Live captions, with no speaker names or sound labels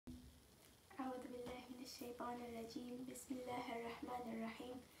الشيطان الرجيم بسم الله الرحمن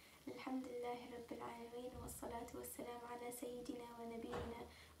الرحيم الحمد لله رب العالمين والصلاة والسلام على سيدنا ونبينا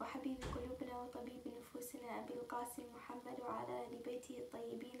وحبيب قلوبنا وطبيب نفوسنا أبي القاسم محمد وعلى آل بيته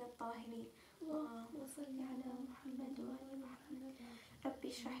الطيبين الطاهرين اللهم صل على محمد وآل محمد ربي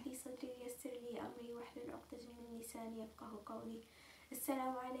اشرح لي صدري ويسر لي أمري واحلل عقدة من لساني يفقهوا قولي.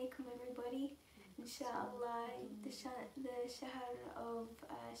 Assalamu alaikum everybody. Inshallah, the Shahr of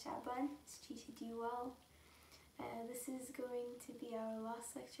Sha'ban is treated you well. This is going to be our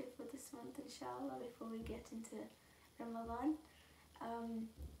last lecture for this month, inshallah, before we get into Ramadan.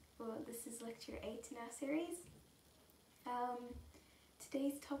 This is lecture 8 in our series.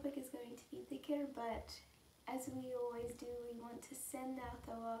 Today's topic is going to be Thikr, but as we always do, we want to send our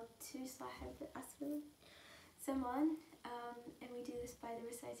thawab to Sahib Asr Zaman, and we do this by the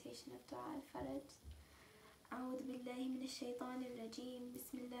recitation of Dua al-Faraj. أعوذ بالله من الشيطان الرجيم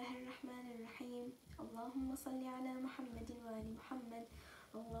بسم الله الرحمن الرحيم اللهم صل على محمد وآل محمد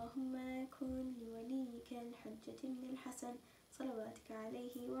اللهم كن لوليك الحجة بن الحسن صلواتك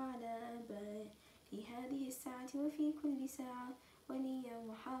عليه وعلى آبائه في هذه الساعة وفي كل ساعة وليا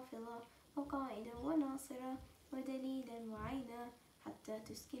وحافظا وقائدا وناصرا ودليلا وعينا حتى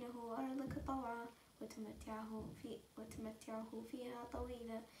تسكنه أرضك طوعا وتمتعه فيها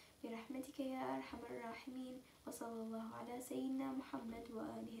طويلا برحمتك يا أرحم الراحمين وصلى الله على سيدنا محمد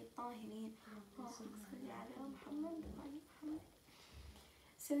وآله الطاهرين اللهم صل على محمد وآل محمد.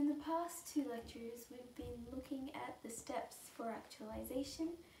 So in the past 2 lectures we've been looking at the steps for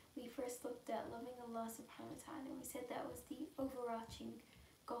actualization. We first looked at loving Allah subhanahu wa ta'ala. We said that was the overarching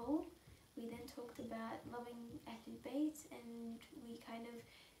goal. We then talked about loving Ahlul Bayt, and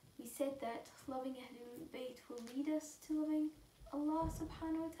we said that loving Ahlul Bayt will lead us to loving Allah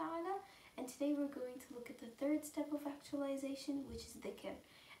subhanahu wa ta'ala, and today we're going to look at the 3rd step of actualization, which is Thikr.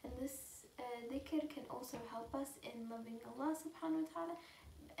 And this Thikr can also help us in loving Allah subhanahu wa ta'ala.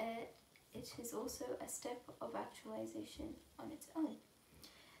 It is also a step of actualization on its own.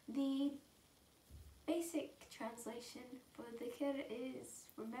 The basic translation for Thikr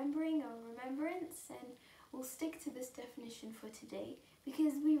is remembering or remembrance, and we'll stick to this definition for today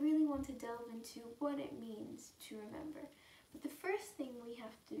because we really want to delve into what it means to remember. But the first thing we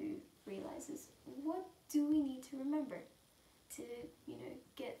have to realize is, what do we need to remember to,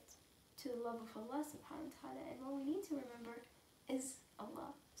 get to the love of Allah subhanahu wa ta'ala? And what we need to remember is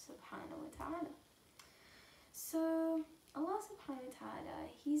Allah subhanahu wa ta'ala. So Allah subhanahu wa ta'ala,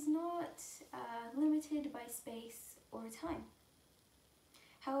 He's not limited by space or time.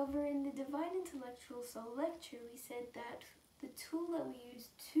 However, in the Divine Intellectual Soul lecture, we said that the tool that we use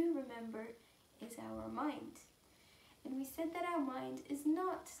to remember is our mind. And we said that our mind is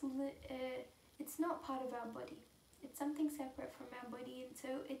not, it's not part of our body. It's something separate from our body, and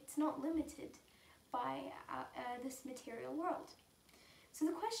so it's not limited by this material world. So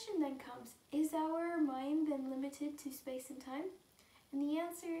the question then comes, is our mind then limited to space and time? And the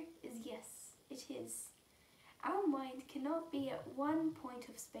answer is yes, it is. Our mind cannot be at one point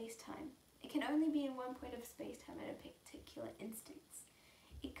of space-time. It can only be in one point of space-time at a particular instance.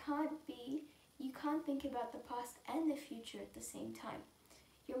 It can't be, you can't think about the past and the future at the same time.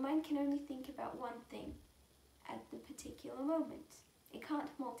 Your mind can only think about one thing at the particular moment. It can't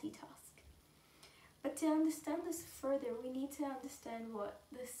multitask. But to understand this further, we need to understand what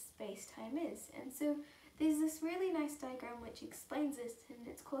this space-time is. And so there's this really nice diagram which explains this, and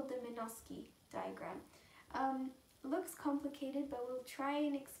it's called the Minkowski diagram. It looks complicated, but we'll try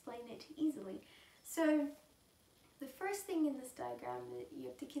and explain it easily. So the first thing in this diagram that you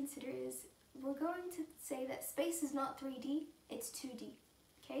have to consider is, we're going to say that space is not 3D, it's 2D.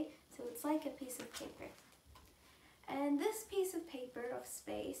 Okay, so it's like a piece of paper. And this piece of paper of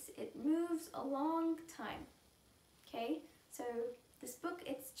space, it moves a long time. Okay, so this book,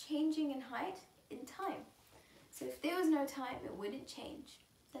 it's changing in height in time. So if there was no time, it wouldn't change.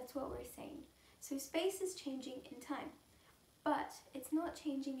 That's what we're saying. So space is changing in time, but it's not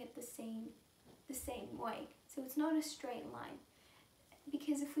changing at the same way. So it's not a straight line.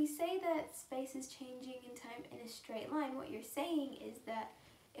 Because if we say that space is changing in time in a straight line, what you're saying is that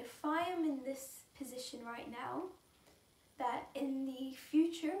if I am in this position right now, that in the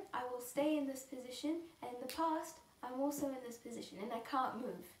future I will stay in this position, and in the past I'm also in this position, and I can't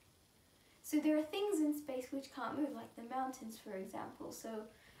move. So there are things in space which can't move, like the mountains, for example. So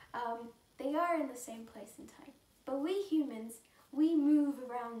they are in the same place in time. But we humans, we move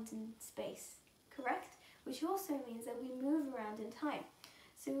around in space, correct? Which also means that we move around in time.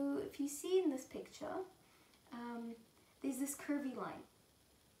 So if you see in this picture, there's this curvy line.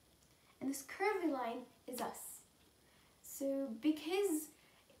 And this curvy line is us. So because,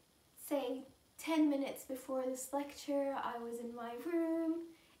 say, 10 10 minutes before this lecture I was in my room,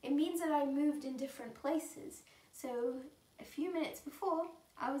 it means that I moved in different places. So a few minutes before,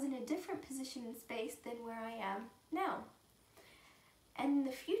 I was in a different position in space than where I am now. And in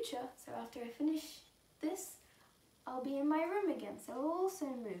the future, so after I finish this, I'll be in my room again, so I'll also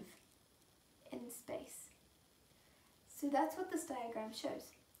move in space. So that's what this diagram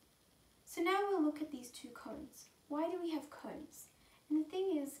shows. So now we'll look at these two cones. Why do we have cones? And the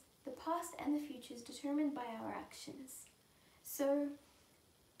thing is, the past and the future is determined by our actions. So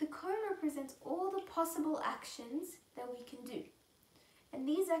the cone represents all the possible actions that we can do. And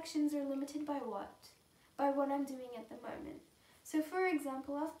these actions are limited by what? By what I'm doing at the moment. So for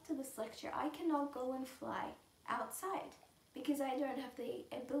example, after this lecture, I cannot go and fly outside because I don't have the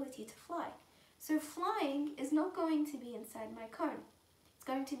ability to fly. So flying is not going to be inside my cone. It's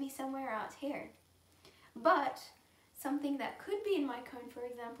going to be somewhere out here. But something that could be in my cone, for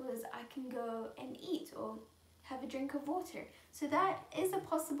example, is I can go and eat or have a drink of water. So that is a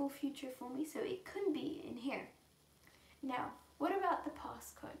possible future for me, so it could be in here. Now, what about the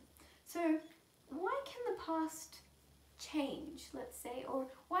past cone? So why can the past change, let's say, or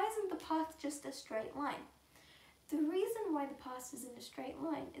why isn't the path just a straight line? The reason why the past isn't a straight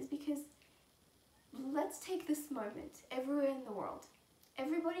line is because, let's take this moment, everywhere in the world.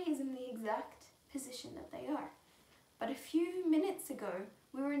 Everybody is in the exact position that they are. But a few minutes ago,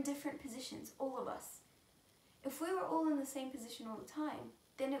 we were in different positions, all of us. If we were all in the same position all the time,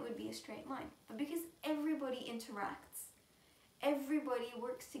 then it would be a straight line. But because everybody interacts, everybody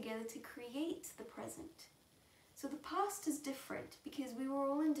works together to create the present. So the past is different because we were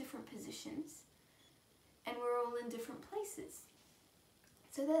all in different positions and we're all in different places.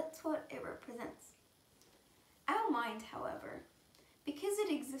 So that's what it represents. Our mind, however, because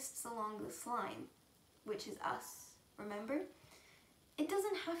it exists along this line, which is us, remember? It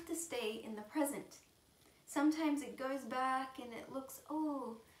doesn't have to stay in the present. Sometimes it goes back and it looks,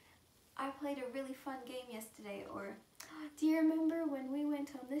 oh, I played a really fun game yesterday, or do you remember when we went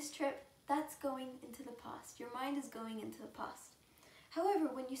on this trip? That's going into the past. Your mind is going into the past. However,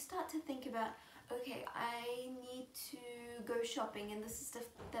 when you start to think about, okay, I need to go shopping and this is stuff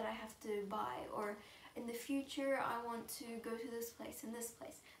that I have to buy, or in the future I want to go to this place and this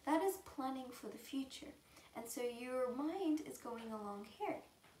place. That is planning for the future. And so your mind is going along here,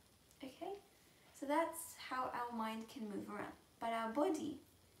 okay? So that's how our mind can move around. But our body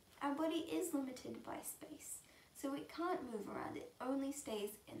is limited by space. So it can't move around, it only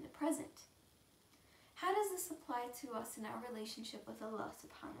stays in the present. How does this apply to us in our relationship with Allah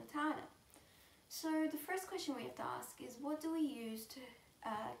subhanahu wa ta'ala? So the first question we have to ask is, what do we use to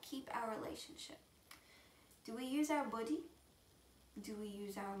keep our relationship? Do we use our body? Do we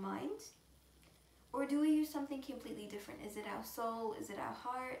use our mind? Or do we use something completely different? Is it our soul? Is it our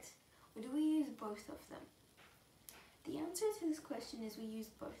heart? Or do we use both of them? The answer to this question is we use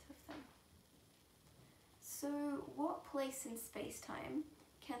both of them. So what place in space-time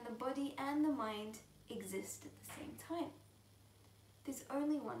can the body and the mind exist at the same time? There's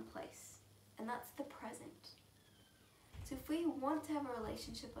only one place, and that's the present. So if we want to have a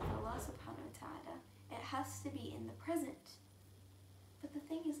relationship with Allah subhanahu wa ta'ala, it has to be in the present. But the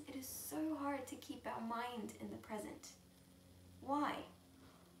thing is, it is so hard to keep our mind in the present. Why?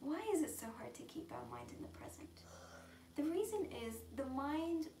 Why is it so hard to keep our mind in the present? The reason is the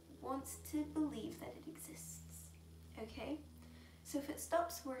mind wants to believe that it exists, okay? So if it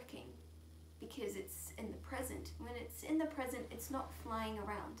stops working because it's in the present, when it's in the present, it's not flying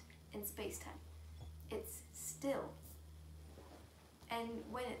around in space-time. It's still. And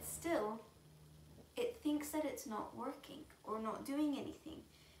when it's still, it thinks that it's not working or not doing anything.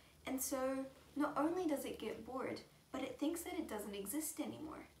 And so not only does it get bored, but it thinks that it doesn't exist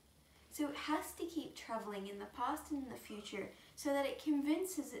anymore. So it has to keep traveling in the past and in the future so that it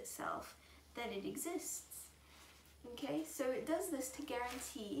convinces itself that it exists. Okay, so it does this to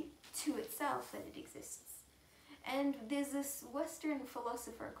guarantee to itself that it exists. And there's this Western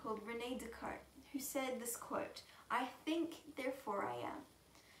philosopher called Rene Descartes who said this quote, "I think, therefore I am."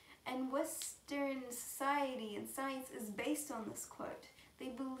 And Western society and science is based on this quote. They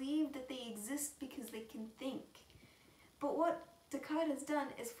believe that they exist because they can think. But what Descartes has done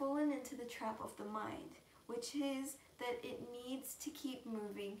is fallen into the trap of the mind, which is that it needs to keep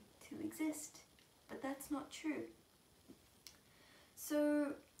moving to exist. But that's not true.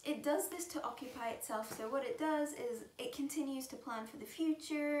 So it does this to occupy itself. So what it does is it continues to plan for the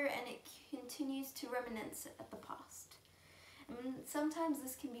future and it continues to reminisce at the past. And sometimes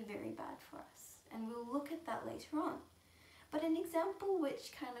this can be very bad for us, and we'll look at that later on. But an example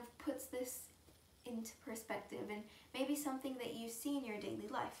which kind of puts this into perspective, and maybe something that you see in your daily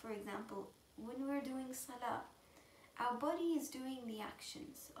life. For example, when we're doing salah, our body is doing the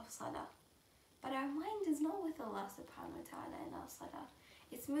actions of salah, but our mind is not with Allah subhanahu wa ta'ala in our salah.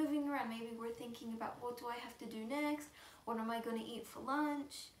 It's moving around. Maybe we're thinking about, what do I have to do next? What am I going to eat for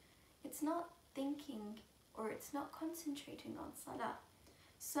lunch? It's not thinking, or it's not concentrating on salah.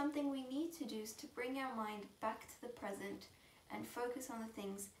 Something we need to do is to bring our mind back to the present and focus on the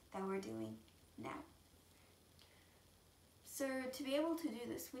things that we're doing now. So to be able to do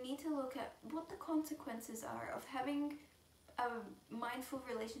this, we need to look at what the consequences are of having a mindful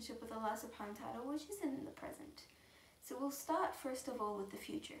relationship with Allah subhanahu wa ta'ala, which is in the present. So we'll start first of all with the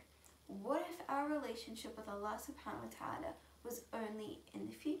future. What if our relationship with Allah subhanahu wa ta'ala was only in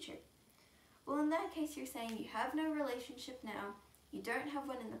the future? Well, in that case, you're saying you have no relationship now, you don't have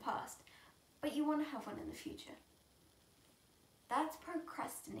one in the past, but you want to have one in the future. That's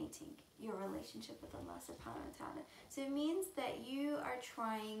procrastinating your relationship with Allah subhanahu wa ta'ala. So it means that you are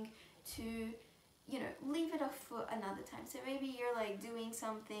trying to, leave it off for another time. So maybe you're like doing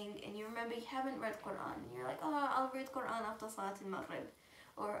something and you remember you haven't read Quran, and you're like, oh, I'll read Quran after Salat al-Maghrib,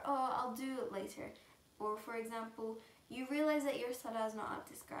 or oh, I'll do it later. Or for example, you realize that your salah is not up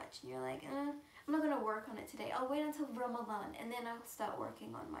to scratch and you're like, I'm not going to work on it today. I'll wait until Ramadan and then I'll start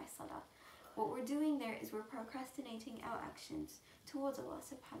working on my salah. What we're doing there is we're procrastinating our actions towards Allah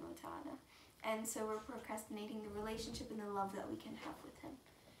subhanahu wa ta'ala. And so we're procrastinating the relationship and the love that we can have with Him.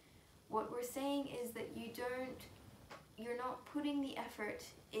 What we're saying is that you're not putting the effort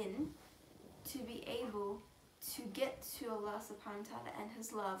in to be able to get to Allah subhanahu wa ta'ala and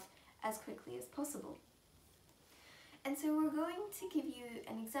His love as quickly as possible. And so we're going to give you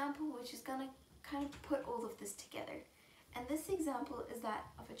an example which is going to kind of put all of this together. And this example is that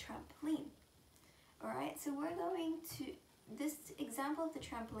of a trampoline. Alright, so this example of the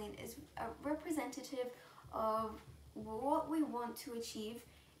trampoline is a representative of what we want to achieve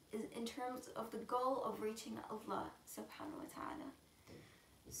in terms of the goal of reaching Allah subhanahu wa ta'ala.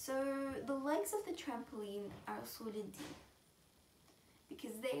 So the legs of the trampoline are usul ad-din,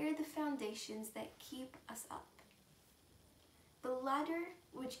 because they are the foundations that keep us up. The ladder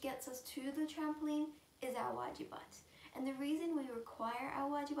which gets us to the trampoline is our wajibat. And the reason we require our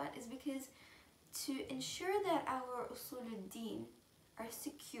wajibat is because to ensure that our usul ad-din are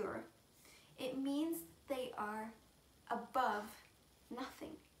secure, it means they are above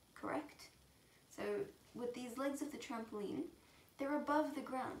nothing, correct? So with these legs of the trampoline, they're above the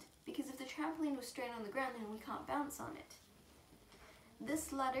ground, because if the trampoline was straight on the ground, then we can't bounce on it.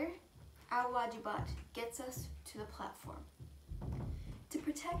 This ladder, our wajibat, gets us to the platform. To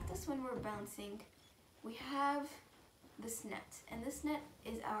protect us when we're bouncing, we have this net, and this net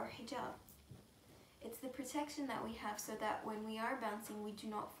is our hijab. It's the protection that we have so that when we are bouncing, we do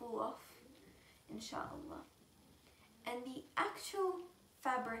not fall off, inshallah. And the actual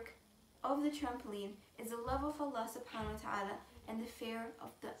fabric of the trampoline is the love of Allah subhanahu wa ta'ala and the fear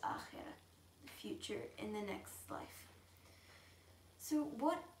of the akhirah, the future in the next life. So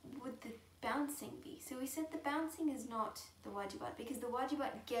what would the bouncing be? So we said the bouncing is not the wajibat, because the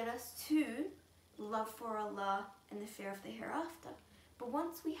wajibat get us to love for Allah and the fear of the hereafter. But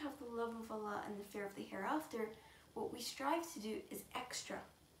once we have the love of Allah and the fear of the hereafter, what we strive to do is extra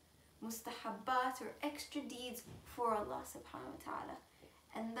mustahabbat, or extra deeds for Allah subhanahu wa ta'ala.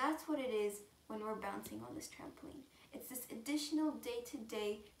 And that's what it is when we're bouncing on this trampoline. It's this additional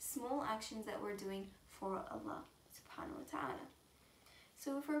day-to-day small actions that we're doing for Allah subhanahu wa ta'ala.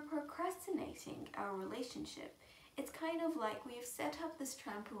 So if we're procrastinating our relationship, it's kind of like we've set up this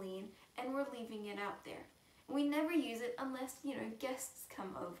trampoline and we're leaving it out there. We never use it unless, guests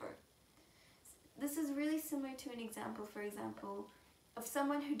come over. This is really similar to an example, for example, of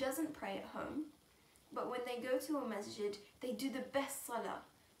someone who doesn't pray at home, but when they go to a masjid, they do the best salah.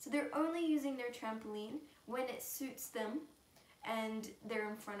 So they're only using their trampoline when it suits them and they're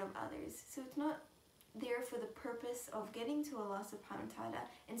in front of others. So it's not there for the purpose of getting to Allah subhanahu wa ta'ala.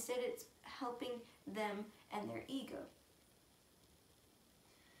 Instead, it's helping them and their ego.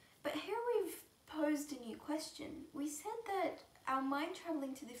 But here we've posed a new question. We said that our mind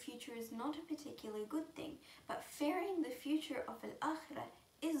traveling to the future is not a particularly good thing, but fearing the future of al-akhirah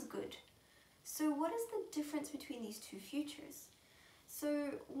is good. So what is the difference between these two futures?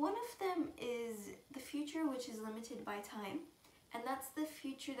 So one of them is the future which is limited by time, and that's the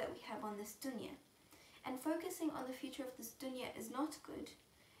future that we have on this dunya. And focusing on the future of this dunya is not good.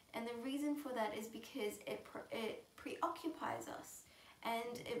 And the reason for that is because it preoccupies us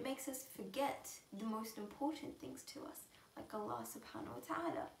and it makes us forget the most important things to us, like Allah subhanahu wa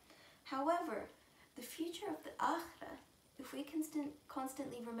ta'ala. However, the future of the akhirah, if we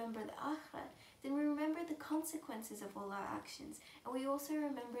constantly remember the akhirah, then we remember the consequences of all our actions, and we also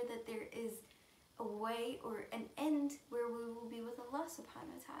remember that there is a way or an end where we will be with Allah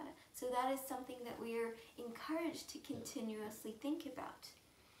subhanahu wa ta'ala. So that is something that we are encouraged to continuously think about.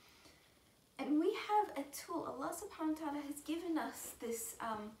 And we have a tool. Allah subhanahu wa ta'ala has given us this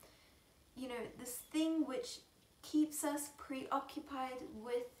this thing which keeps us preoccupied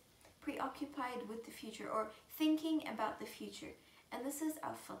with the future, or thinking about the future, and this is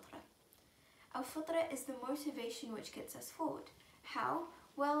al-fitra. Al-fitra is the motivation which gets us forward. How?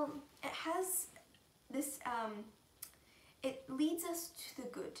 Well, it has this, it leads us to the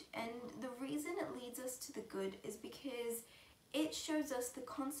good, and the reason it leads us to the good is because it shows us the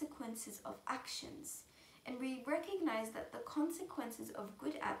consequences of actions, and we recognize that the consequences of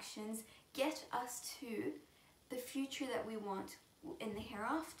good actions get us to the future that we want in the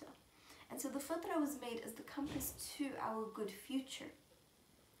hereafter. And so the fitra was made as the compass to our good future.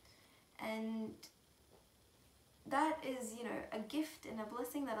 And that is, a gift and a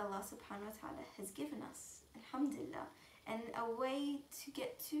blessing that Allah subhanahu wa ta'ala has given us, alhamdulillah, and a way to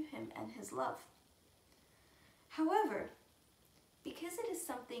get to Him and His love. However, because it is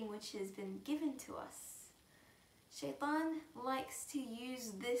something which has been given to us, Shaitan likes to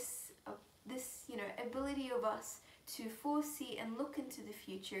use this ability of us to foresee and look into the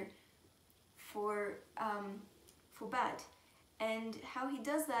future for bad. And how he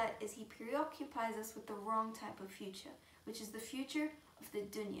does that is he preoccupies us with the wrong type of future, which is the future of the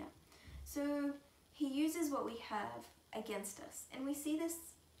dunya. So he uses what we have against us, and we see this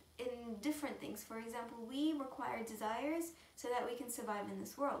in different things. For example, we require desires so that we can survive in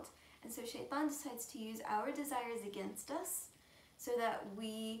this world, and so Shaitan decides to use our desires against us so that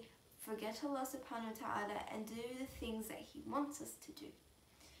we forget Allah subhanahu wa ta'ala and do the things that he wants us to do.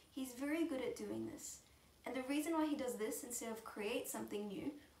 He's very good at doing this. And the reason why he does this instead of create something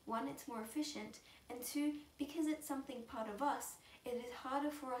new, one, it's more efficient, and two, because it's something part of us, it is harder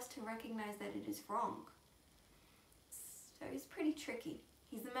for us to recognize that it is wrong. So he's pretty tricky.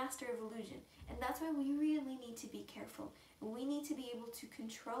 He's the master of illusion. And that's why we really need to be careful. And we need to be able to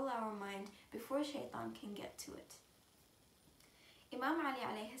control our mind before Shaitan can get to it. Imam Ali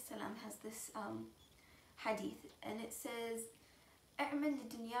alayhi salam has this hadith, and it says, اعمل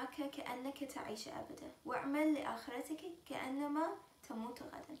لدنياك كأنك تعيش أبدا واعمل لآخرتك كأنما تموت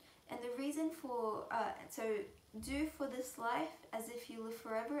غدا. And the reason for, so do for this life as if you live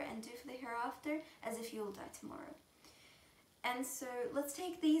forever, and do for the hereafter as if you will die tomorrow. And so let's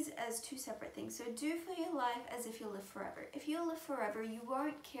take these as two separate things. So do for your life as if you'll live forever. If you'll live forever, you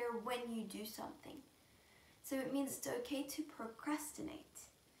won't care when you do something. So it means it's okay to procrastinate.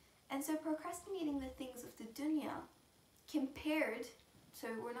 And so procrastinating the things of the dunya compared, so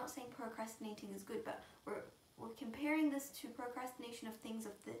we're not saying procrastinating is good, but we're comparing this to procrastination of things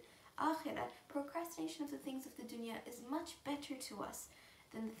of the akhirah. Procrastination of the things of the dunya is much better to us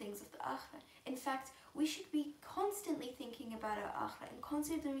than the things of the akhirah. In fact, we should be constantly thinking about our akhirah and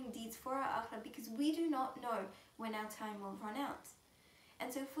constantly doing deeds for our akhirah, because we do not know when our time will run out.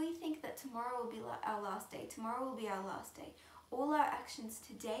 And so if we think that tomorrow will be our last day, tomorrow will be our last day, all our actions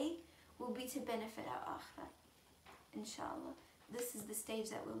today will be to benefit our akhirah. Inshallah, this is the stage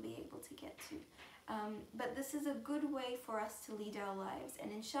that we'll be able to get to. But this is a good way for us to lead our lives,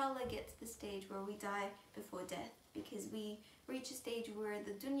 and inshallah get to the stage where we die before death, because we reach a stage where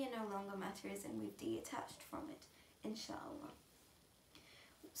the dunya no longer matters and we've detached from it, inshallah.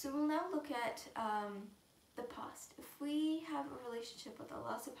 So we'll now look at the past. If we have a relationship with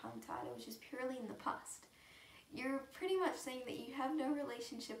Allah subhanahu wa ta'ala which is purely in the past, you're pretty much saying that you have no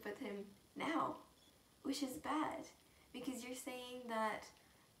relationship with Him now, which is bad, because you're saying that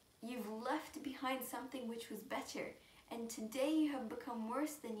you've left behind something which was better, and today you have become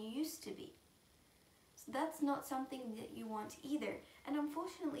worse than you used to be. So that's not something that you want either. And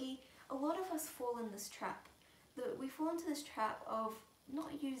unfortunately, a lot of us fall in this trap. We fall into this trap of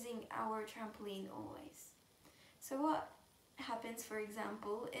not using our trampoline always. So what happens, for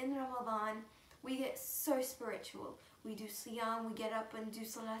example, in Ramadan, we get so spiritual. We do siyam, we get up and do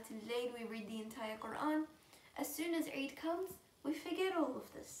salat al-layl, we read the entire Quran. As soon as Eid comes, we forget all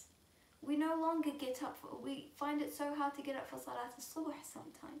of this. We no longer get up, we find it so hard to get up for salat al-subh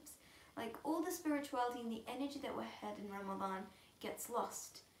sometimes. Like, all the spirituality and the energy that we had in Ramadan gets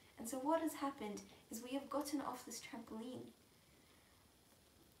lost. And so what has happened is we have gotten off this trampoline.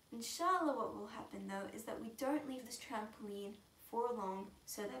 Inshallah, what will happen though is that we don't leave this trampoline for long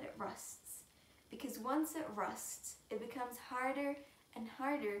so that it rusts. Because once it rusts, it becomes harder and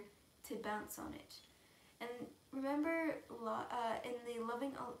harder to bounce on it. And remember in the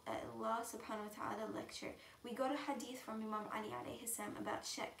Loving Allah subhanahu wa ta'ala lecture, we got a hadith from Imam Ali alayhi salam about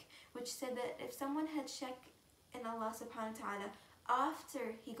shak, which said that if someone had shak in Allah subhanahu wa ta'ala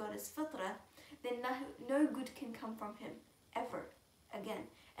after he got his fitrah, then no good can come from him ever again.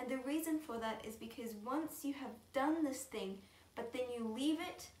 And the reason for that is because once you have done this thing, but then you leave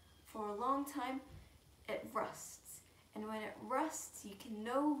it for a long time, it rusts. And when it rusts, you can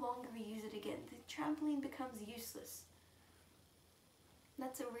no longer use it again. The trampoline becomes useless.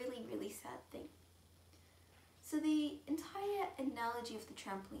 That's a really, really sad thing. So the entire analogy of the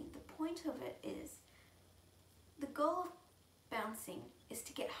trampoline, the point of it is, the goal of bouncing is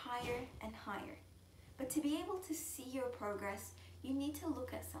to get higher and higher. But to be able to see your progress, you need to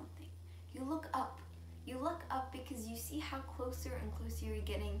look at something. You look up. You look up because you see how closer and closer you're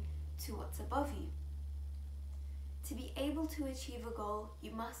getting to what's above you. To be able to achieve a goal,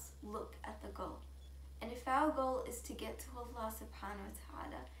 you must look at the goal. And if our goal is to get to Allah subhanahu wa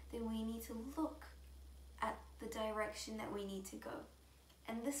ta'ala, then we need to look at the direction that we need to go.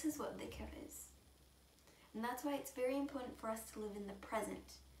 And this is what dhikr is. And that's why it's very important for us to live in the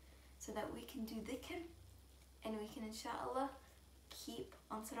present, so that we can do dhikr and we can inshallah keep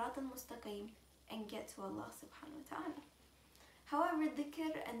on sirat al-mustaqim and get to Allah subhanahu wa ta'ala. However,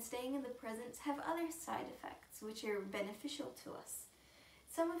 dhikr and staying in the present have other side effects which are beneficial to us.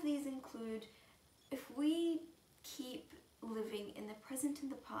 Some of these include, if we keep living in the present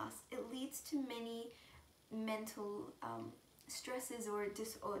and the past, it leads to many mental stresses or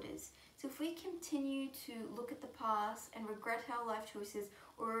disorders. So if we continue to look at the past and regret our life choices,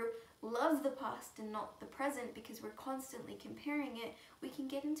 or love the past and not the present because we're constantly comparing it, we can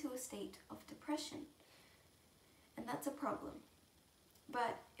get into a state of depression. And that's a problem.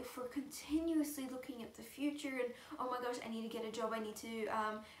 But if we're continuously looking at the future and, oh my gosh, I need to get a job, I need to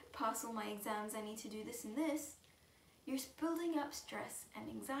pass all my exams, I need to do this and this, you're building up stress and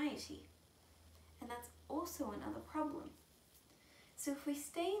anxiety. And that's also another problem. So if we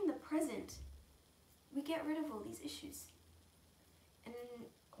stay in the present, we get rid of all these issues. And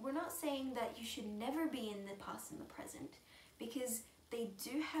we're not saying that you should never be in the past and the present, because they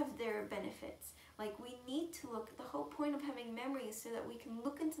do have their benefits. Like, we need to look, the whole point of having memories so that we can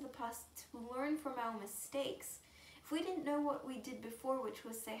look into the past to learn from our mistakes. If we didn't know what we did before, which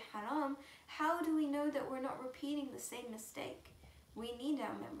was say haram, how do we know that we're not repeating the same mistake? We need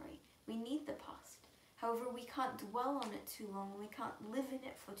our memory. We need the past. However, we can't dwell on it too long. We can't live in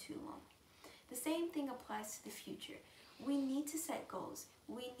it for too long. The same thing applies to the future. We need to set goals.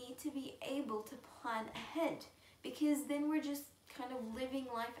 We need to be able to plan ahead, because then we're just kind of living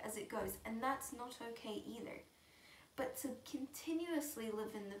life as it goes, and that's not okay either. But to continuously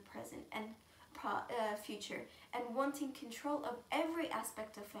live in the present and future and wanting control of every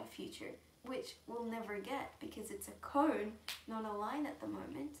aspect of our future, which we'll never get because it's a cone, not a line at the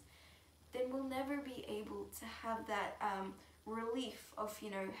moment, then we'll never be able to have that relief of,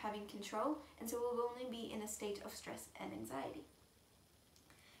 having control, and so we'll only be in a state of stress and anxiety.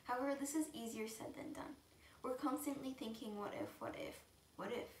 However, this is easier said than done. We're constantly thinking, what if, what if,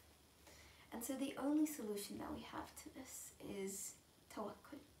 what if? And so the only solution that we have to this is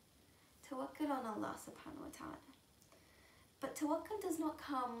tawakkul. Tawakkul on Allah subhanahu wa ta'ala. But tawakkul does not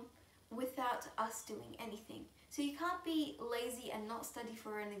come without us doing anything. So you can't be lazy and not study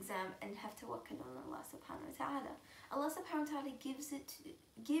for an exam and have tawakkul on Allah subhanahu wa ta'ala. Allah subhanahu wa ta'ala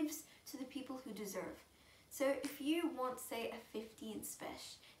gives to the people who deserve. So if you want, say, a 50 in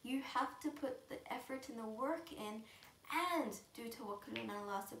spesh, you have to put the effort and the work in and do tawakkul on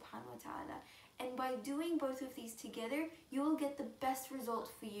Allah subhanahu wa ta'ala. And by doing both of these together, you will get the best result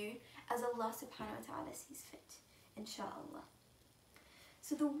for you as Allah subhanahu wa ta'ala sees fit, inshallah.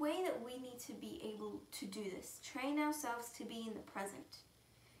 So the way that we need to be able to do this, train ourselves to be in the present,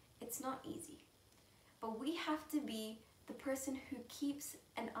 it's not easy. But we have to be the person who keeps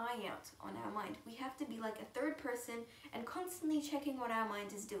an eye out on our mind. We have to be like a third person and constantly checking what our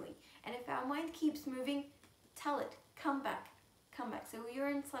mind is doing. And if our mind keeps moving, tell it, come back, come back. So you're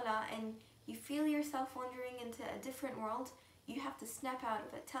in salah and you feel yourself wandering into a different world, you have to snap out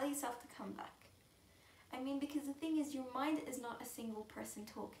of it. Tell yourself to come back. Because the thing is, your mind is not a single person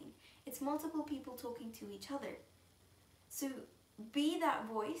talking. It's multiple people talking to each other. So be that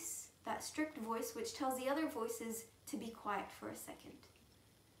voice, that strict voice, which tells the other voices to be quiet for a second.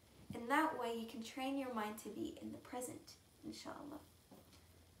 In that way, you can train your mind to be in the present, inshallah.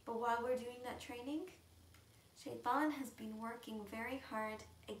 But while we're doing that training, Shaitan has been working very hard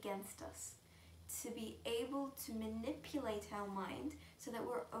against us to be able to manipulate our mind so that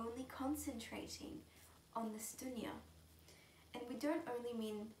we're only concentrating on this dunya. And we don't only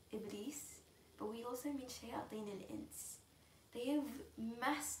mean Iblis, but we also mean shayateen al-ins. They have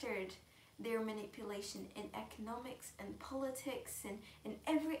mastered their manipulation in economics and politics and in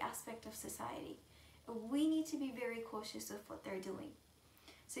every aspect of society. We need to be very cautious of what they're doing.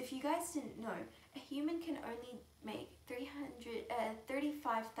 So if you guys didn't know, a human can only make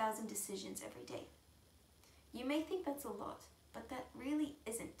 35,000 decisions every day. You may think that's a lot, but that really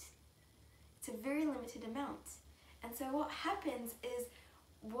isn't. It's a very limited amount. And so what happens is,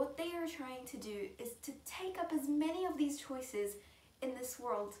 what they are trying to do is to take up as many of these choices in this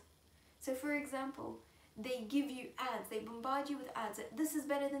world. So for example, they give you ads, they bombard you with ads that this is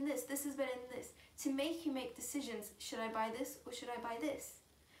better than this is better than this, to make you make decisions, should I buy this or should I buy this?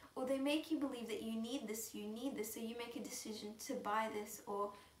 Or they make you believe that you need this, so you make a decision to buy this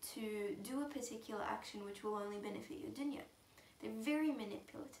or to do a particular action which will only benefit your dunya. They're very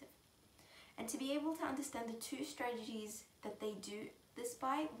manipulative. And to be able to understand the two strategies that they do this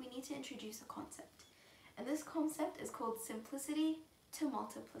by, we need to introduce a concept. And this concept is called simplicity to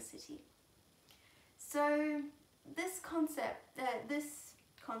multiplicity. So this concept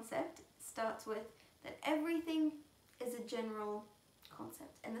starts with that everything is a general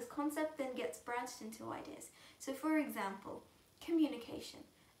concept, and this concept then gets branched into ideas. So for example, communication,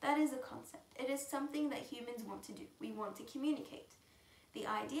 that is a concept. It is something that humans want to do. We want to communicate. The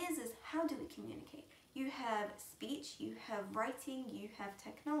idea is how do we communicate? You have speech, you have writing, you have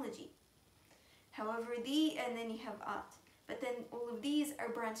technology. However, and then you have art. But then all of these are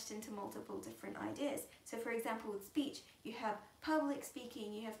branched into multiple different ideas. So for example, with speech, you have public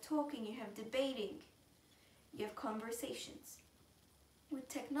speaking, you have talking, you have debating, you have conversations. With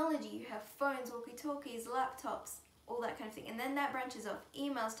technology, you have phones, walkie-talkies, laptops, all that kind of thing. And then that branches off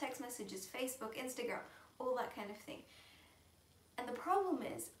emails, text messages, Facebook, Instagram, all that kind of thing. And the problem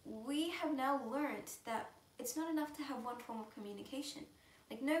is, we have now learned that it's not enough to have one form of communication.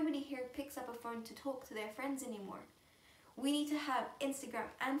 Like, nobody here picks up a phone to talk to their friends anymore. We need to have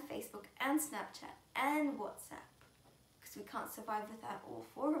Instagram and Facebook and Snapchat and WhatsApp, because we can't survive without all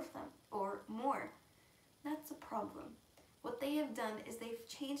four of them or more. That's a problem. What they have done is they've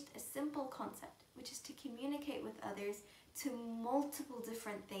changed a simple concept, which is to communicate with others, to multiple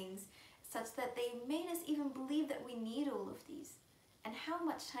different things, such that they made us even believe that we need all of these. And how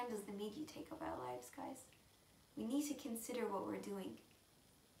much time does the media take of our lives, guys? We need to consider what we're doing.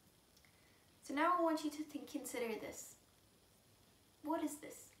 So now I want you to consider this. What is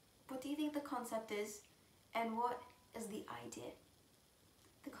this? What do you think the concept is? And what is the idea?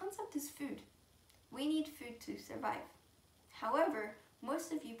 The concept is food. We need food to survive. However,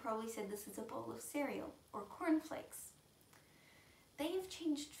 most of you probably said this is a bowl of cereal or cornflakes. They have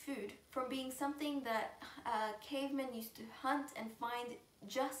changed food from being something that cavemen used to hunt and find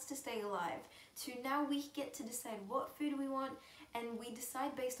just to stay alive, to now we get to decide what food we want, and we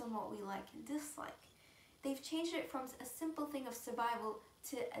decide based on what we like and dislike. They've changed it from a simple thing of survival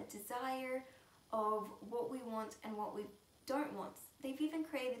to a desire of what we want and what we don't want. They've even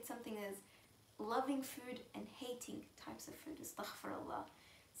created something as loving food and hating types of food, astaghfirullah.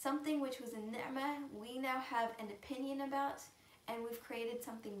 Something which was a ni'mah, we now have an opinion about, and we've created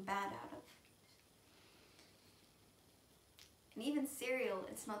something bad out of. And even cereal,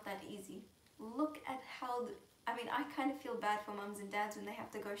 it's not that easy. Look at how, I kind of feel bad for mums and dads when they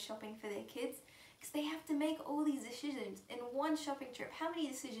have to go shopping for their kids, because they have to make all these decisions in one shopping trip. How many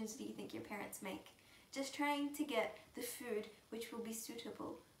decisions do you think your parents make? Just trying to get the food which will be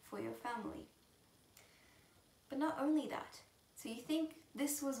suitable for your family. But not only that, so you think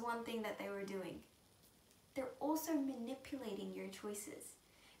this was one thing that they were doing. They're also manipulating your choices.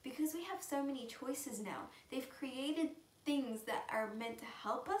 Because we have so many choices now, they've created things that are meant to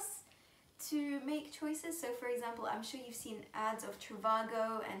help us to make choices. So for example, I'm sure you've seen ads of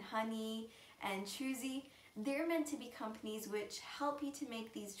Trivago and Honey and Choosy. They're meant to be companies which help you to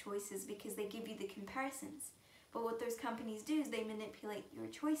make these choices because they give you the comparisons. But what those companies do is they manipulate your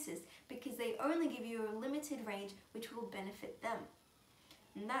choices because they only give you a limited range which will benefit them.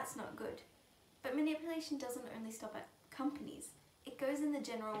 And that's not good. But manipulation doesn't only stop at companies. It goes in the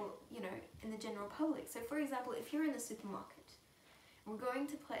general, in the general public. So for example, if you're in the supermarket, we're going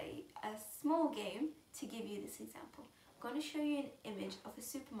to play a small game to give you this example. I'm going to show you an image of a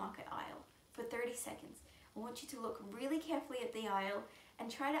supermarket aisle for 30 seconds. I want you to look really carefully at the aisle and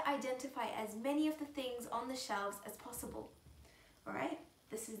try to identify as many of the things on the shelves as possible. Alright?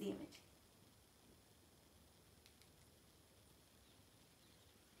 This is the image.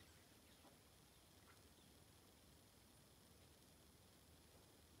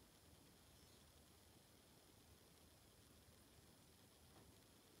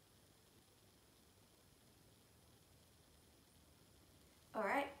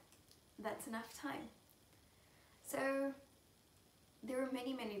 Alright, that's that's enough time. So there were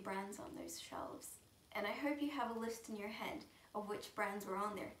many brands on those shelves, and I hope you have a list in your head of which brands were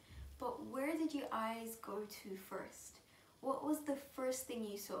on there. But where did your eyes go to first? What was the first thing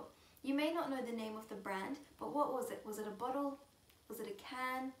you saw? You may not know the name of the brand, but what was it? Was it a bottle? Was it a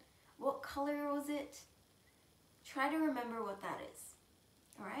can? What color was it? Try to remember what that is,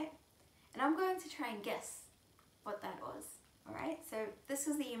 alright? And I'm going to try and guess what that was, alright? So this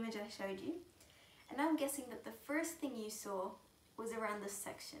is the image I showed you, and I'm guessing that the first thing you saw was around this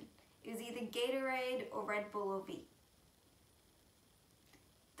section. It was either Gatorade or Red Bull or V.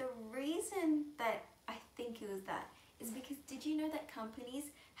 The reason that I think it was that is because, did you know that companies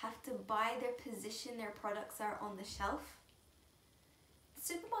have to buy their position their products are on the shelf?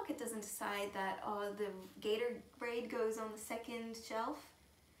 The supermarket doesn't decide that, oh, the Gatorade goes on the second shelf.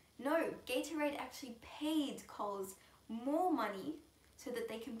 No, Gatorade actually paid Coles more money so that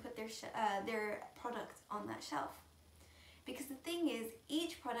they can put their product on that shelf. Because the thing is,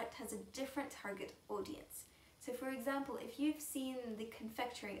 each product has a different target audience. So for example, if you've seen the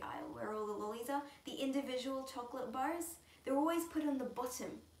confectionery aisle where all the lollies are, the individual chocolate bars, they're always put on the bottom.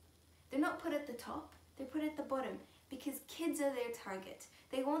 They're not put at the top, they're put at the bottom because kids are their target.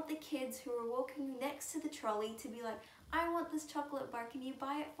 They want the kids who are walking next to the trolley to be like, I want this chocolate bar, can you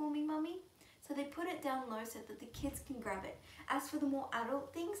buy it for me, mummy? So they put it down low so that the kids can grab it. As for the more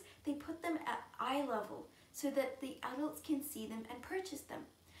adult things, they put them at eye level so that the adults can see them and purchase them.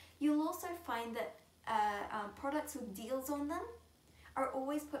 You'll also find that products with deals on them are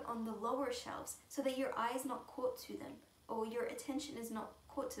always put on the lower shelves so that your eye is not caught to them or your attention is not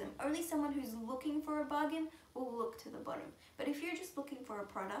caught to them. Only someone who's looking for a bargain will look to the bottom. But if you're just looking for a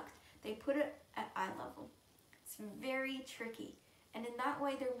product, they put it at eye level. It's very tricky. And in that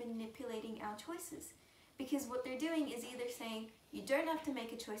way, they're manipulating our choices. Because what they're doing is either saying, you don't have to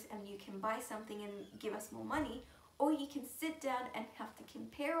make a choice and you can buy something and give us more money, or you can sit down and have to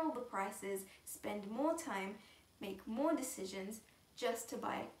compare all the prices, spend more time, make more decisions just to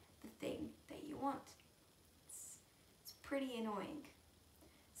buy the thing that you want. It's pretty annoying.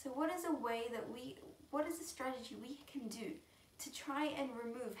 So what is a strategy we can do to try and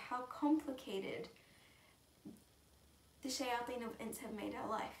remove how complicated the shayateen of ins have made our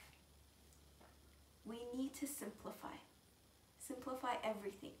life? We need to simplify. Simplify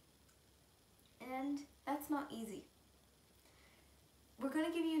everything. And that's not easy. We're going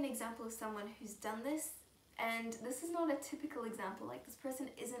to give you an example of someone who's done this, and this is not a typical example, like this person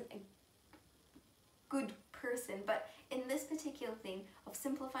isn't a good person, but in this particular thing of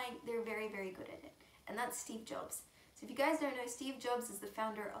simplifying, they're very good at it, and that's Steve Jobs. So if you guys don't know, Steve Jobs is the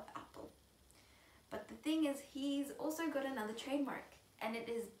founder of Apple. But the thing is, he's also got another trademark, and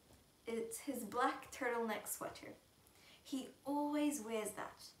it's his black turtleneck sweater. He always wears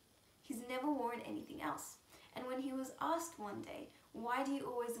that. He's never worn anything else. And when he was asked one day, why do you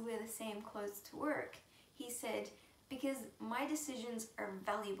always wear the same clothes to work? He said, because my decisions are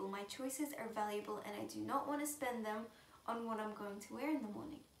valuable, my choices are valuable, and I do not want to spend them on what I'm going to wear in the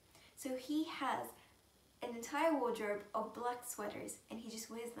morning. So he has an entire wardrobe of black sweaters, and he just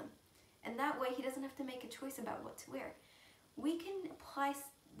wears them. And that way he doesn't have to make a choice about what to wear. We can apply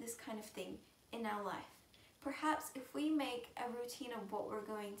this kind of thing in our life. Perhaps if we make a routine of what we're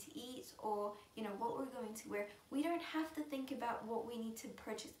going to eat, or what we're going to wear, we don't have to think about what we need to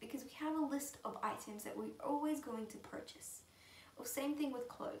purchase because we have a list of items that we're always going to purchase. Or same thing with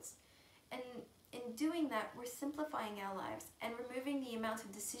clothes. And in doing that, we're simplifying our lives and removing the amount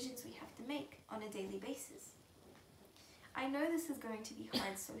of decisions we have to make on a daily basis. I know this is going to be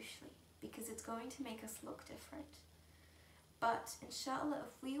hard socially because it's going to make us look different. But inshallah,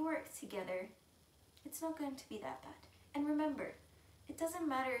 if we work together, it's not going to be that bad. And remember, it doesn't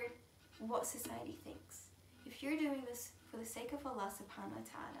matter what society thinks. If you're doing this for the sake of Allah subhanahu wa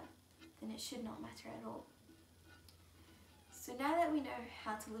ta'ala, then it should not matter at all. So now that we know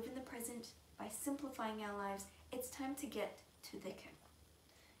how to live in the present by simplifying our lives, it's time to get to Thikr.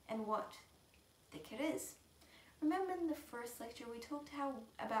 And what Thikr is. Remember in the first lecture we talked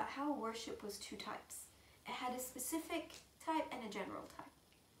about how worship was two types. It had a specific type and a general type.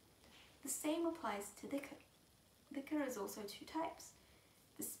 The same applies to Thikr. Thikr is also two types.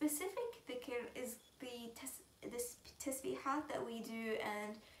 The specific Thikr is the tasbihat that we do,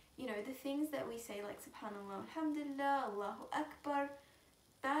 and the things that we say like Subhanallah, Alhamdulillah, Allahu Akbar.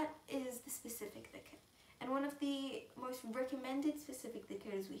 That is the specific Thikr. And one of the most recommended specific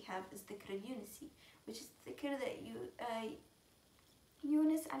Thikrs we have is Thikr al-Yunisi, which is the Thikr that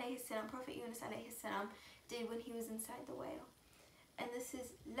Yunus alayhi salam, Prophet Yunus alayhi salam, did when he was inside the whale. And this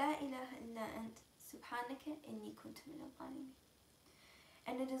is La ilaha illa ant subhanaka inni kuntu min al-zalimin.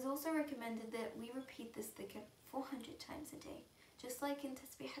 And it is also recommended that we repeat this dhikr 400 times a day. Just like in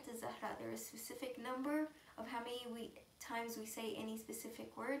Tasbihat al-Zahra, there is a specific number of how many times we say any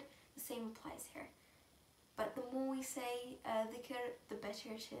specific word. The same applies here. But the more we say dhikr, the better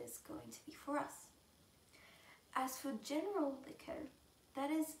it is going to be for us. As for general dhikr, that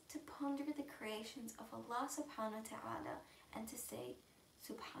is to ponder the creations of Allah subhanahu wa ta'ala and to say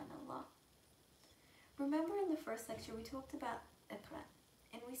Subhanallah. Remember in the first lecture we talked about Iqra,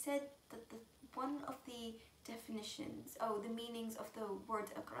 and we said that one of the definitions, the meanings of the word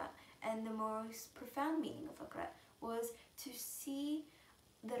Iqra and the most profound meaning of Iqra was to see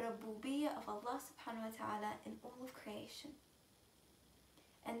the Rububiyyah of Allah subhanahu wa ta'ala in all of creation.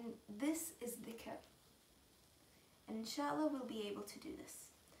 And this is dhikr. And inshallah we'll be able to do this.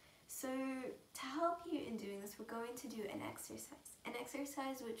 So to help you in doing this, we're going to do an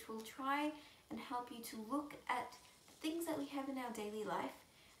exercise which will try and help you to look at the things that we have in our daily life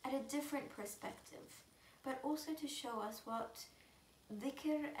at a different perspective, but also to show us what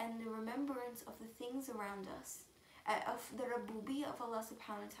dhikr and the remembrance of the things around us, of the Rububiyyah of Allah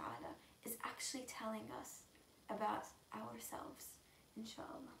subhanahu wa ta'ala, is actually telling us about ourselves,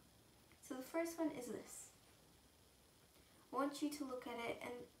 inshallah. So the first one is this. I want you to look at it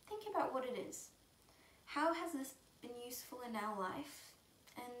and think about what it is. How has this been useful in our life,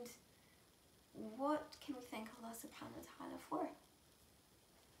 and what can we thank Allah subhanahu wa ta'ala for?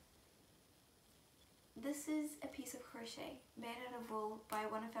 This is a piece of crochet made out of wool by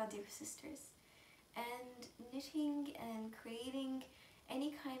one of our dear sisters, and knitting and creating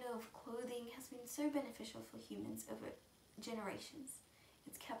any kind of clothing has been so beneficial for humans over generations.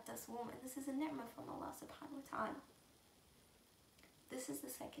 It's kept us warm, and this is a ni'mah from Allah subhanahu wa ta'ala. This is the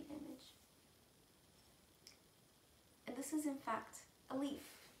second image. And this is in fact a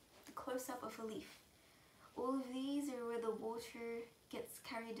leaf, the close-up of a leaf. All of these are where the water gets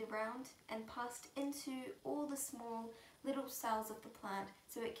carried around and passed into all the small little cells of the plant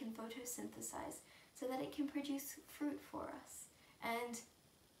so it can photosynthesize, so that it can produce fruit for us and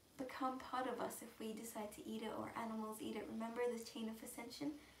become part of us if we decide to eat it or animals eat it. Remember this chain of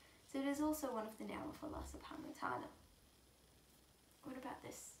ascension? So it is also one of the ni'mah of Allah subhanahu wa ta'ala. What about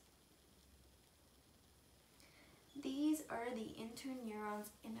this? These are the interneurons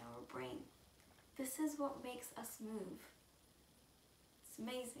in our brain. This is what makes us move. It's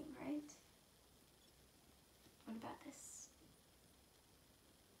amazing, right? What about this?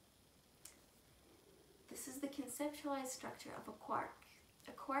 This is the conceptualized structure of a quark.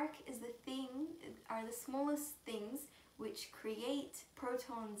 A quark is are the smallest things which create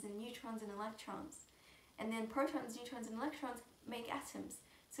protons and neutrons and electrons. And then protons, neutrons, and electrons make atoms.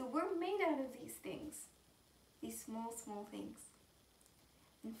 So we're made out of these things. These small, small things.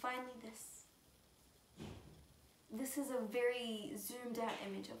 And finally this. This is a very zoomed out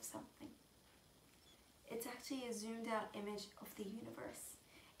image of something. It's actually a zoomed out image of the universe.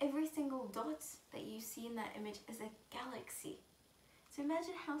 Every single dot that you see in that image is a galaxy. So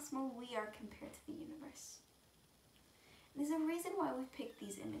imagine how small we are compared to the universe. There's a reason why we've picked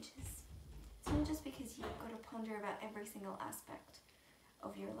these images. It's not just because you've got to ponder about every single aspect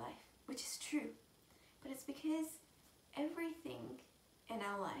of your life, which is true, but it's because everything in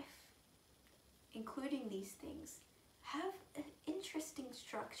our life, including these things, have an interesting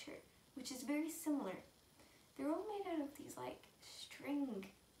structure, which is very similar. They're all made out of these like string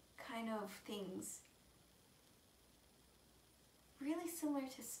kind of things, really similar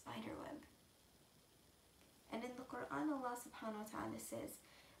to spiderweb. And in the Quran, Allah subhanahu wa ta'ala says,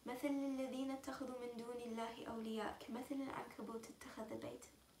 مثل الذين اتخذوا من دون الله أولياء كمثل العنكبوت اتخذ بيتا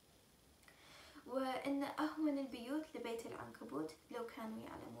وإن أهون البيوت لبيت العنكبوت لو كانوا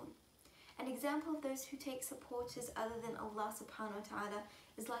يعلمون. An example of those who take supporters other than Allah subhanahu wa ta'ala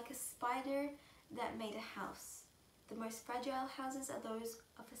is like a spider that made a house. The most fragile houses are those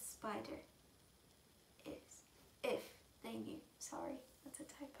of a spider. If they knew. Sorry, that's a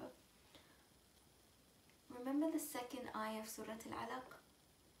typo. Remember the second ayah of Surah Al-Alaq?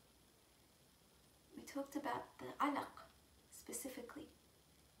 We talked about the alaq specifically.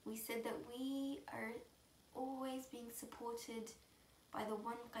 We said that we are always being supported by the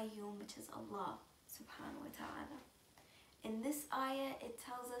one qayyum, which is Allah subhanahu wa ta'ala. In this ayah, it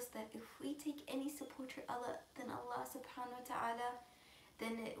tells us that if we take any supporter other than Allah subhanahu wa ta'ala,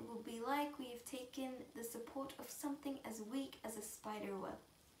 then it will be like we have taken the support of something as weak as a spider web.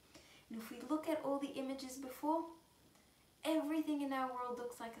 And if we look at all the images before, everything in our world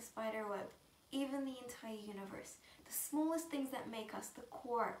looks like a spider web. Even the entire universe. The smallest things that make us, the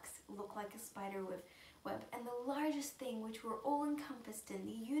quarks, look like a spider web. And the largest thing, which we're all encompassed in,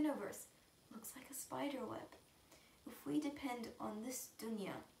 the universe, looks like a spider web. if we depend on this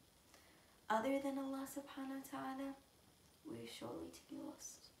dunya other than Allah subhanahu wa ta'ala, we're surely to be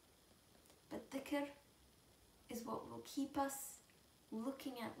lost. But dhikr is what will keep us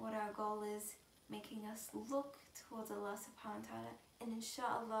looking at what our goal is, making us look towards Allah subhanahu wa ta'ala, and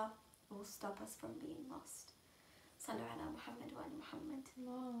inshallah will stop us from being lost. Sallu ala Muhammad wa ala Muhammad.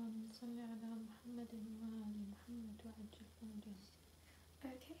 اللهم صل على محمد وآل محمد وعجل فرجهم.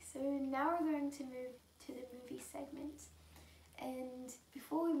 Okay, so now we're going to move to the movie segment. And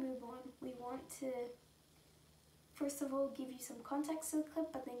before we move on, we want to first of all give you some context to the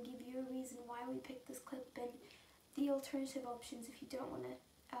clip, but then give you a reason why we picked this clip and the alternative options if you don't want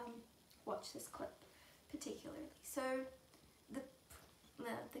to watch this clip particularly. So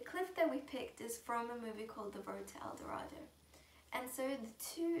the clip that we picked is from a movie called The Road to El Dorado. And so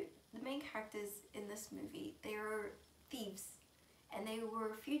the main characters in this movie, they are thieves, and they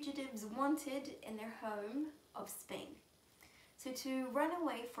were fugitives wanted in their home of Spain. So to run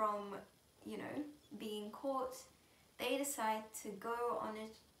away from, you know, being caught, they decide to go on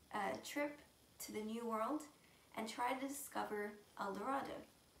a trip to the New World and try to discover El Dorado.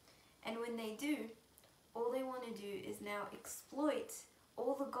 And when they do, all they want to do is now exploit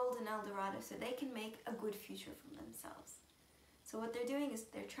all the gold in El Dorado so they can make a good future for themselves. So what they're doing is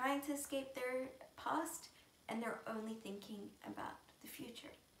they're trying to escape their past, and they're only thinking about the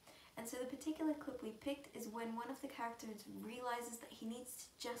future. And so the particular clip we picked is when one of the characters realizes that he needs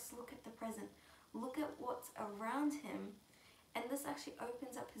to just look at the present, look at what's around him, and this actually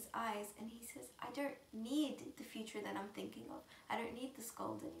opens up his eyes, and he says, I don't need the future that I'm thinking of. I don't need this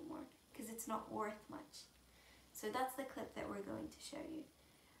gold anymore because it's not worth much. So that's the clip that we're going to show you.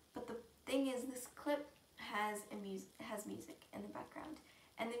 But the thing is, this clip has music in the background,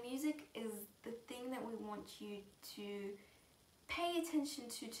 and the music is the thing that we want you to pay attention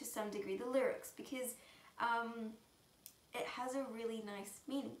to some degree, the lyrics, because it has a really nice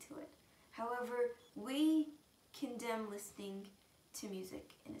meaning to it. However, we condemn listening to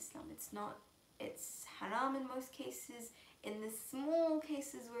music in Islam. It's haram in most cases. In the small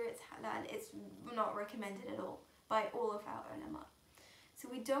cases where it's halal, it's not recommended at all by all of our ulama. So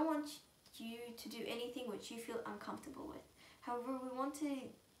we don't want you to do anything which you feel uncomfortable with. However, we want to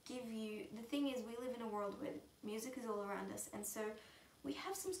give you, the thing is, we live in a world where music is all around us, and so we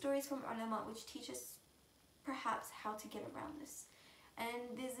have some stories from ulama which teach us perhaps how to get around this.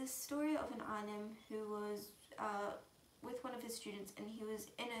 And there's this story of an alim who was with one of his students, and he was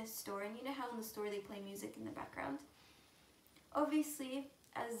in a store, and you know how in the store they play music in the background? Obviously,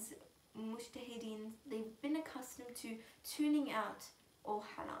 as mujtahideen, they've been accustomed to tuning out all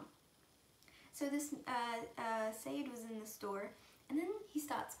haram. So this Sayyid was in the store, and then he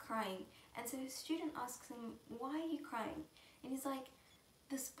starts crying, and so his student asks him, why are you crying? And he's like,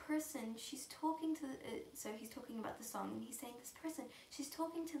 this person, she's talking to, so he's talking about the song, and he's saying, this person, she's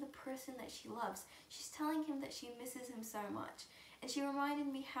talking to the person that she loves. She's telling him that she misses him so much. And she reminded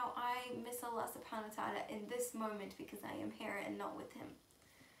me how I miss Allah subhanahu wa ta'ala in this moment because I am here and not with him.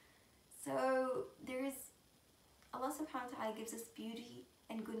 So there is, Allah subhanahu wa ta'ala gives us beauty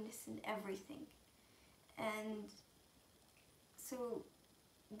and goodness in everything. And so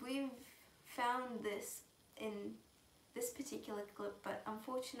we've found this in this particular clip, but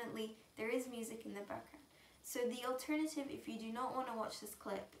unfortunately there is music in the background. So the alternative, if you do not want to watch this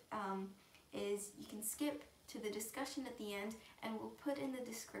clip, is you can skip to the discussion at the end, and we'll put in the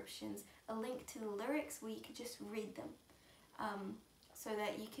descriptions a link to the lyrics where you could just read them, so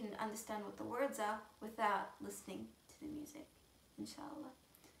that you can understand what the words are without listening to the music, inshallah.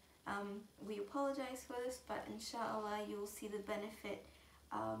 We apologize for this, but inshallah you will see the benefit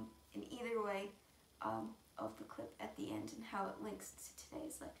in either way of the clip at the end and how it links to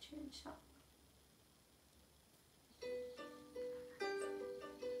today's lecture, inshallah.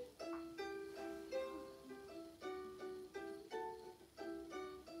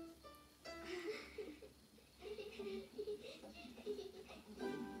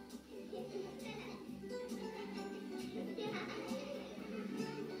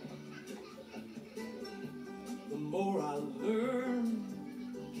 The more I learn,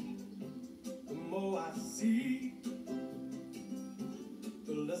 the more I see,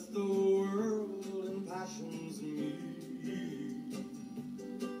 the less the world impassions me.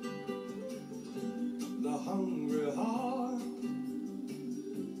 The hungry heart,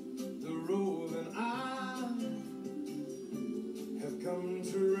 the roving eye have come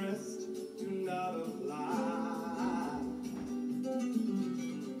to rest, do not apply.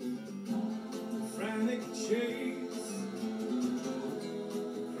 Frantic chase,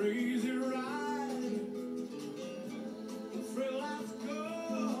 crazy ride, the thrill has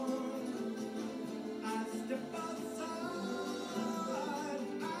gone. I step outside.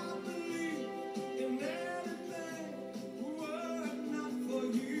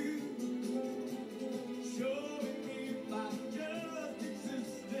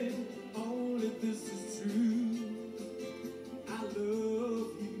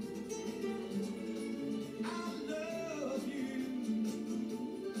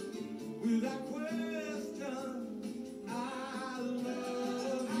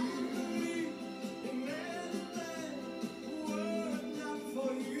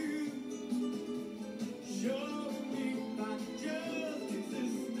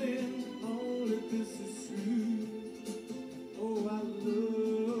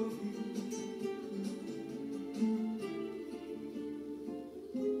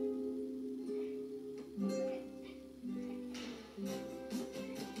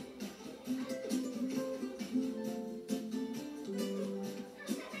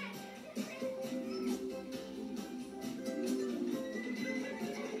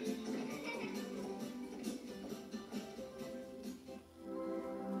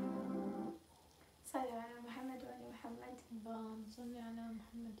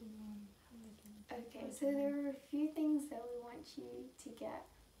 So there are a few things that we want you to get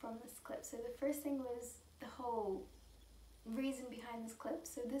from this clip. So the first thing was the whole reason behind this clip.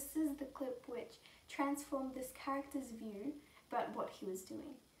 So this is the clip which transformed this character's view about what he was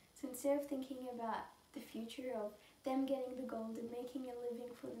doing. So instead of thinking about the future of them getting the gold and making a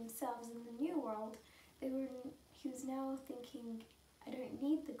living for themselves in the new world, he was now thinking, I don't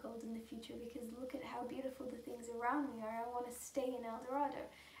need the gold in the future because look at how beautiful the things around me are. I want to stay in El Dorado.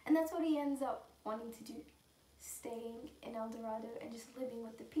 And that's what he ends up wanting to do, staying in El Dorado and just living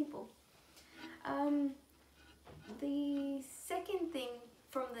with the people. The second thing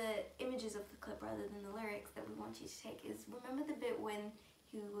from the images of the clip rather than the lyrics that we want you to take is, remember the bit when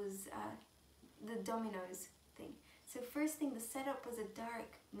he was, the dominoes thing. So first thing, the setup was a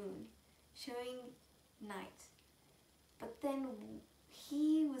dark moon showing night. But then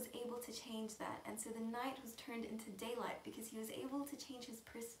he was able to change that, and so the night was turned into daylight because he was able to change his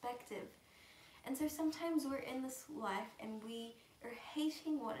perspective. And so sometimes we're in this life and we are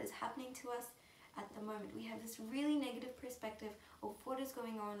hating what is happening to us at the moment. We have this really negative perspective of what is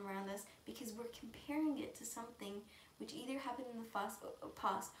going on around us because we're comparing it to something which either happened in the past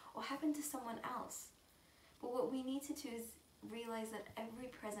or happened to someone else. But what we need to do is realize that every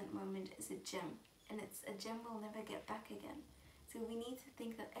present moment is a gem, and it's a gem we'll never get back again. So we need to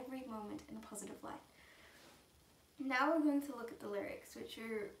think that every moment in a positive light. Now we're going to look at the lyrics, which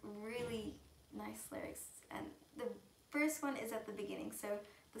are really nice lyrics. And the first one is at the beginning. So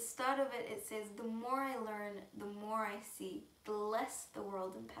the start of it, it says, the more I learn, the more I see, the less the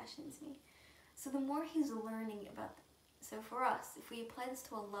world impassions me. So the more he's learning about, so for us, if we apply this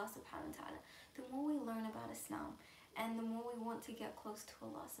to Allah subhanahu wa ta'ala, the more we learn about Islam, and the more we want to get close to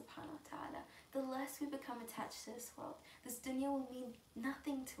Allah subhanahu wa ta'ala, the less we become attached to this world. This dunya will mean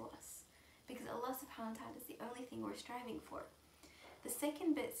nothing to us because Allah subhanahu wa ta'ala is the only thing we're striving for. The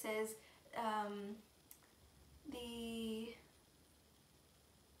second bit says, the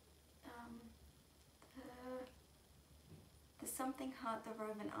something heart, the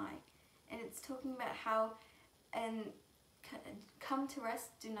roving eye. And it's talking about how, and come to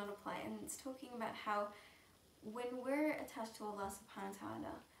rest, do not apply. And it's talking about how when we're attached to Allah subhanahu wa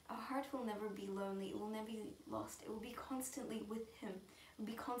ta'ala, our heart will never be lonely, it will never be lost, it will be constantly with Him, it will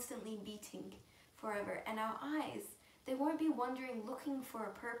be constantly beating forever. And our eyes, they won't be wandering looking for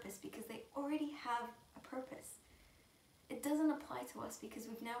a purpose because they already have a purpose. It doesn't apply to us because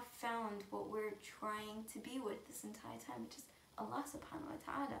we've now found what we're trying to be with this entire time, which is Allah subhanahu wa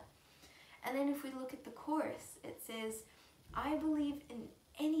ta'ala. And then if we look at the chorus, it says, I believe in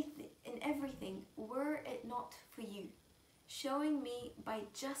anything, in everything, were it not for you, showing me by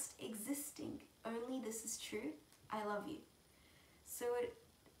just existing, only this is true, I love you. So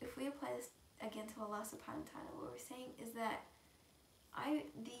if we apply this again to Allah subhanahu wa ta'ala, what we're saying is that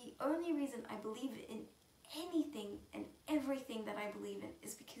the only reason I believe in anything and everything that I believe in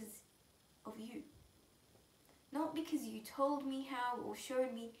is because of you. Not because you told me how or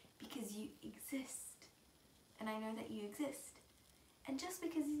showed me, because you exist. And I know that you exist. And just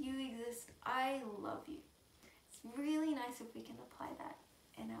because you exist, I love you. It's really nice if we can apply that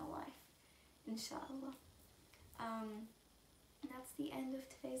in our life, inshallah. That's the end of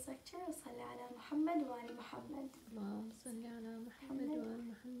today's lecture. Salli ala Muhammad wa ali Muhammad. اللهم صل على محمد وآل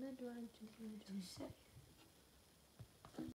محمد وعجل فرجهم.